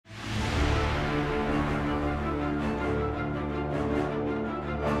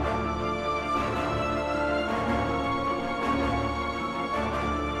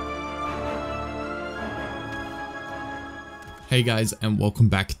Hey guys, and welcome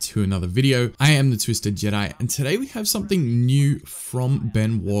back to another video. I am the Twisted Jedi, and today we have something new from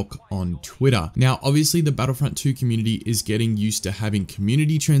Ben Walk on Twitter. Now, obviously the Battlefront 2 community is getting used to having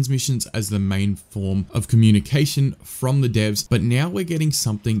community transmissions as the main form of communication from the devs, but now we're getting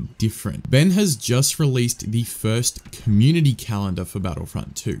something different. Ben has just released the first community calendar for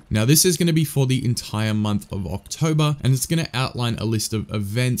Battlefront 2. Now, this is going to be for the entire month of October, and it's going to outline a list of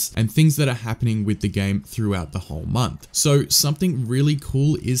events and things that are happening with the game throughout the whole month. So something really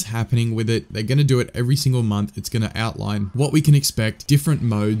cool is happening with it. They're going to do it every single month. It's going to outline what we can expect, different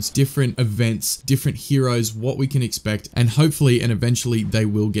modes, different events, different heroes, what we can expect, and hopefully and eventually they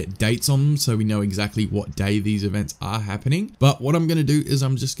will get dates on them so we know exactly what day these events are happening. But what I'm going to do is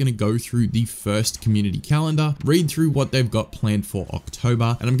I'm just going to go through the first community calendar, read through what they've got planned for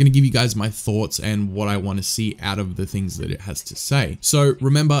October, and I'm going to give you guys my thoughts and what I want to see out of the things that it has to say. So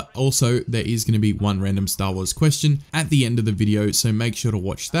remember, also there is going to be one random Star Wars question at the end of the video, so make sure to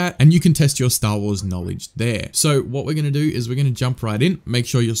watch that and you can test your Star Wars knowledge there. So what we're going to do is we're going to jump right in. Make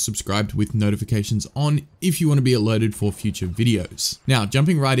sure you're subscribed with notifications on if you want to be alerted for future videos. Now,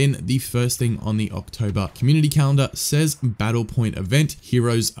 jumping right in, the first thing on the October community calendar says Battle Point event,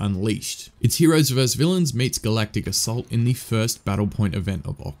 Heroes Unleashed. It's Heroes vs Villains meets Galactic Assault in the first Battle Point event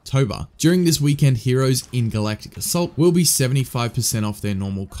of October. During this weekend, heroes in Galactic Assault will be 75% off their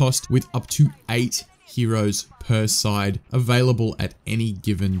normal cost, with up to 8 heroes per side available at any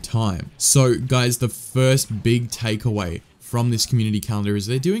given time. So guys, the first big takeaway from this community calendar is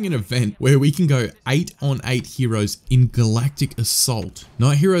they're doing an event where we can go 8 on 8 heroes in Galactic Assault.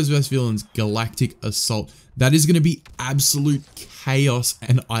 Not Heroes vs Villains, Galactic Assault. That is going to be absolute chaos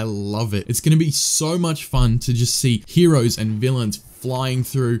and I love it. It's going to be so much fun to just see heroes and villains flying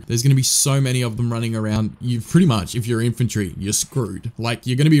through. There's going to be so many of them running around. You pretty much, if you're infantry, you're screwed. Like,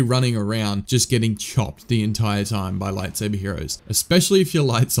 you're going to be running around just getting chopped the entire time by lightsaber heroes, especially if you're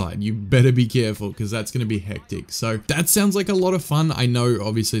light side. You better be careful because that's going to be hectic. So that sounds like a lot of fun. I know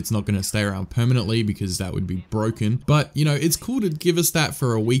obviously it's not going to stay around permanently because that would be broken, but you know, it's cool to give us that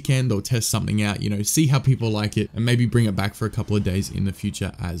for a weekend or test something out, you know, see how people like it and maybe bring it back for a couple of days in the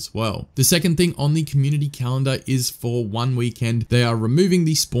future as well. The second thing on the community calendar is for one weekend, they are removing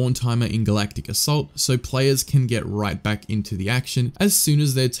the spawn timer in Galactic Assault so players can get right back into the action as soon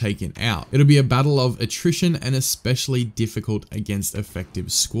as they're taken out. It'll be a battle of attrition and especially difficult against effective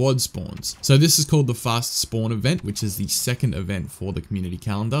squad spawns. So this is called the Fast Spawn event, which is the second event for the community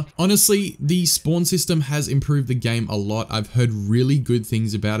calendar. Honestly, the spawn system has improved the game a lot. I've heard really good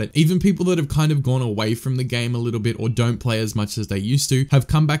things about it. Even people that have kind of gone away from the game a little bit or don't play as much as they used to have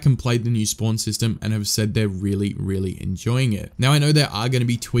come back and played the new spawn system and have said they're really enjoying it. Now, I know there are going to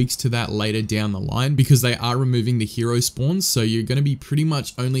be tweaks to that later down the line because they are removing the hero spawns, so you're going to be pretty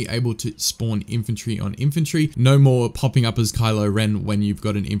much only able to spawn infantry on infantry. No more popping up as Kylo Ren when you've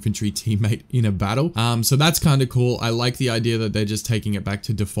got an infantry teammate in a battle. So that's kind of cool. I like the idea that they're just taking it back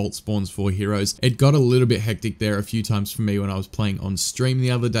to default spawns for heroes. It got a little bit hectic there a few times for me when I was playing on stream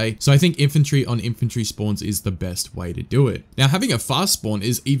the other day, so I think infantry on infantry spawns is the best way to do it. Now, having a fast spawn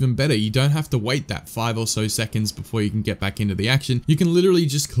is even better. You don't have to wait that 5 or so seconds before you can get back into the action. You can literally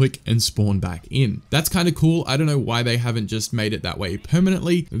just click and spawn back in. That's kind of cool. I don't know why they haven't just made it that way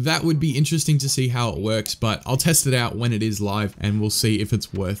permanently. That would be interesting to see how it works, but I'll test it out when it is live and we'll see if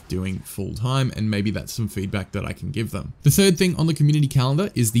it's worth doing full time, and maybe that's some feedback that I can give them. The third thing on the community calendar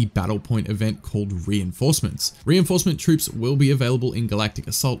is the Battle Point event called Reinforcements. Reinforcement troops will be available in Galactic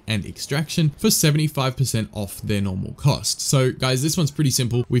Assault and Extraction for 75% off their normal cost. So guys, this one's pretty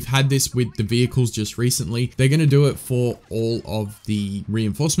simple. We've had this with the vehicles just recently. They're going to do it for all of the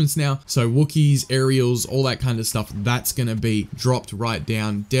reinforcements now. So Wookiees, aerials, all that kind of stuff, that's going to be dropped right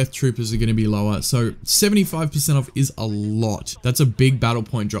down. Death troopers are going to be lower. So 75% off is a lot. That's a big battle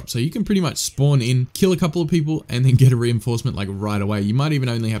point drop. So you can pretty much spawn in, kill a couple of people, and then get a reinforcement like right away. You might even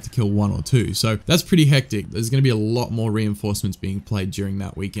only have to kill 1 or 2. So that's pretty hectic. There's going to be a lot more reinforcements being played during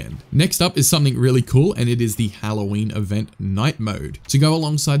that weekend. Next up is something really cool, and it is the Halloween event Night Mode. To go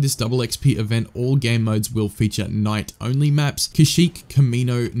alongside this double XP event, all game modes will feature night only maps: Kashyyyk,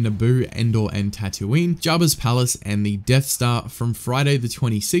 Kamino, Naboo, Endor, and Tatooine, Jabba's Palace, and the Death Star from Friday the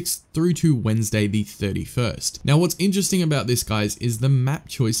 26th through to Wednesday the 31st. Now, what's interesting about this, guys, is the map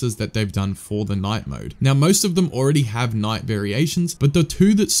choices that they've done for the night mode. Now, most of them already have night variations, but the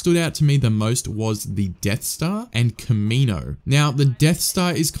two that stood out to me the most was the Death Star and Kamino. Now, the Death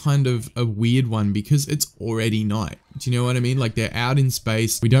Star is kind of a weird one because it's already night. Do you know what I mean? Like they're out in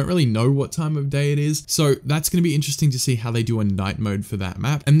space. We don't really know what time of day it is. So that's going to be interesting to see how they do a night mode for that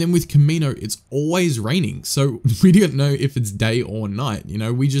map. And then with Camino, it's always raining. So we don't know if it's day or night, you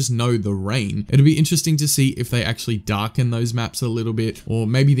know, we just know the rain. It'll be interesting to see if they actually darken those maps a little bit, or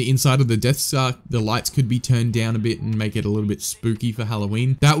maybe the inside of the Death Star, the lights could be turned down a bit and make it a little bit spooky for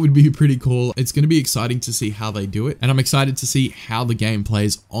Halloween. That would be pretty cool. It's going to be exciting to see how they do it. And I'm excited to see how the game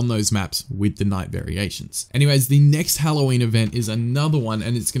plays on those maps with the night variations. Anyways, the next Halloween event is another one,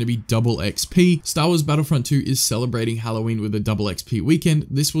 and it's going to be double XP. Star Wars Battlefront 2 is celebrating Halloween with a double XP weekend.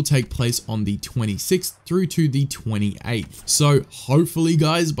 This will take place on the 26th through to the 28th. So hopefully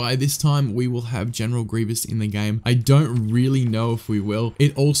guys, by this time we will have General Grievous in the game. I don't really know if we will.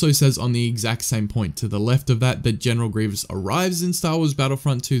 It also says on the exact same point to the left of that General Grievous arrives in Star Wars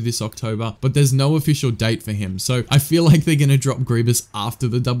Battlefront 2 this October, but there's no official date for him. So I feel like they're going to drop Grievous after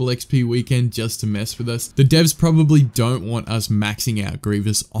the double XP weekend just to mess with us. The devs probably don't want us maxing out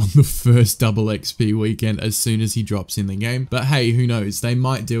Grievous on the first double XP weekend as soon as he drops in the game. But hey, who knows? They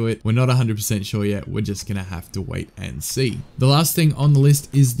might do it. We're not 100% sure yet. We're just going to have to wait and see. The last thing on the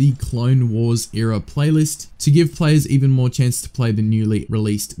list is the Clone Wars era playlist. To give players even more chance to play the newly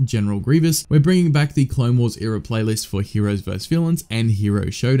released General Grievous, we're bringing back the Clone Wars era playlist for Heroes vs Villains and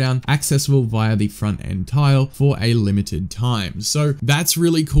Hero Showdown, accessible via the front end tile for a limited time. So that's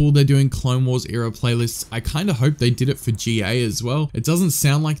really cool. They're doing Clone Wars era playlists. I kind of hope they did it for GA as well. It doesn't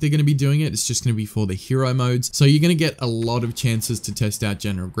sound like they're going to be doing it. It's just going to be for the hero modes. So you're going to get a lot of chances to test out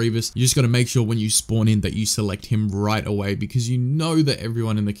General Grievous. You just got to make sure when you spawn in that you select him right away, because you know that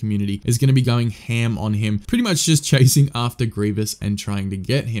everyone in the community is going to be going ham on him, pretty much just chasing after Grievous and trying to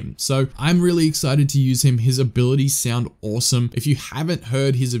get him. So I'm really excited to use him. His abilities sound awesome. If you haven't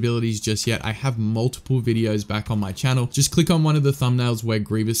heard his abilities just yet, I have multiple videos back on my channel. Just click on one of the thumbnails where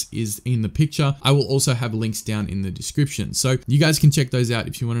Grievous is in the picture. I will also have links down in the description. So you guys can check those out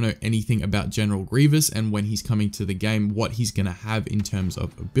if you want to know anything about General Grievous and when he's coming to the game, what he's going to have in terms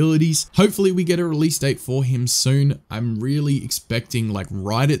of abilities. Hopefully we get a release date for him soon. I'm really expecting like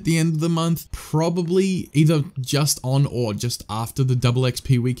right at the end of the month, probably either just on or just after the double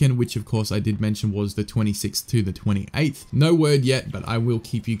XP weekend, which of course I did mention was the 26th to the 28th. No word yet, but I will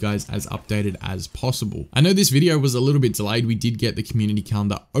keep you guys as updated as possible. I know this video was a little bit delayed. We did get the community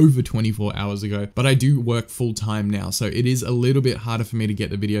calendar over 24 hours ago, but I do work full time now, so it is a little bit harder for me to get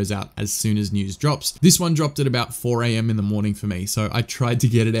the videos out as soon as news drops. This one dropped at about 4 AM in the morning for me, so I tried to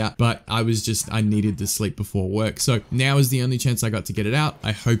get it out, but I needed to sleep before work. So now is the only chance I got to get it out.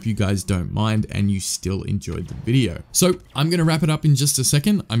 I hope you guys don't mind and you still enjoyed the video. So I'm going to wrap it up in just a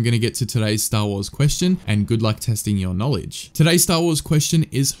second. I'm going to get to today's Star Wars question, and good luck testing your knowledge. Today's Star Wars question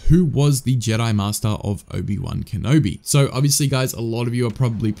is, who was the Jedi Master of Obi-Wan Kenobi? So obviously guys, a lot of you are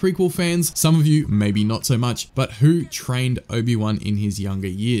probably prequel fans. Some of you maybe not so much, but who trained Obi-Wan in his younger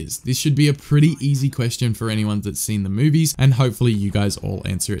years? This should be a pretty easy question for anyone that's seen the movies, and hopefully you guys all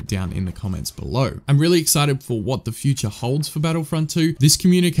answer it down in the comments below. I'm really excited for what the future holds for Battlefront 2. This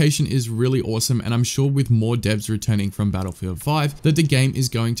communication is really awesome, and I'm sure with more devs returning from Battlefield 5 that the game is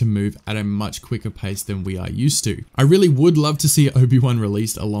going to move at a much quicker pace than we are used to. I really would love to see Obi-Wan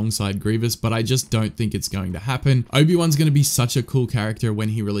released alongside Grievous, but I just don't think it's going to happen. Obi-Wan's going to be such a cool character when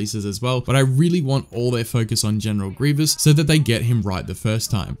he releases as well, but I really want all their focus on General Grievous so that they get him right the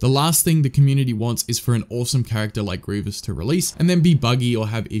first time. The last thing the community wants is for an awesome character like Grievous to release and then be buggy or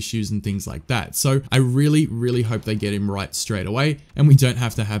have issues and things like that. So I really hope they get him right straight away and we don't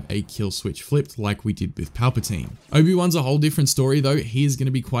have to have a kill switch flipped like we did with Palpatine. Obi-Wan's a whole different story though. He is going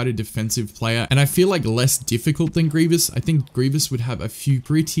to be quite a defensive player and I feel like less difficult than Grievous. I think Grievous would have a few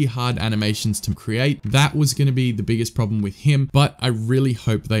pretty hard animations to create. That was going to be the biggest problem with him, but I really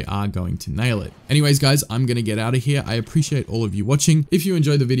hope they are going to nail it. Anyways guys, I'm going to get out of here. I appreciate all of you watching. If you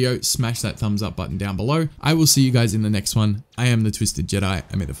enjoyed the video, smash that thumbs up button down below. I will see you guys in the next one. I am the Twisted Jedi,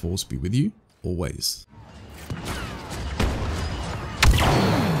 and may the Force be with you always.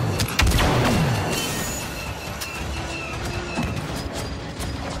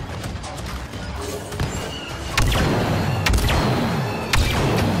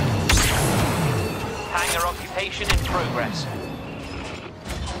 Hangar occupation in progress.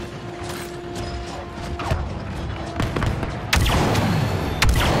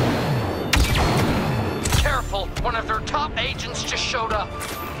 Careful, one of their top agents just showed up.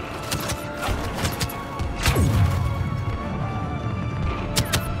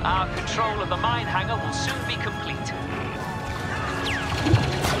 Our control of the mine hangar will soon be complete.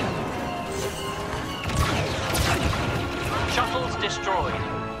 Shuttles destroyed.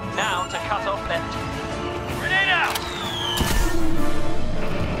 Now to cut off left. Grenade out!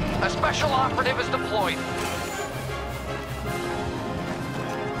 A special operative is deployed.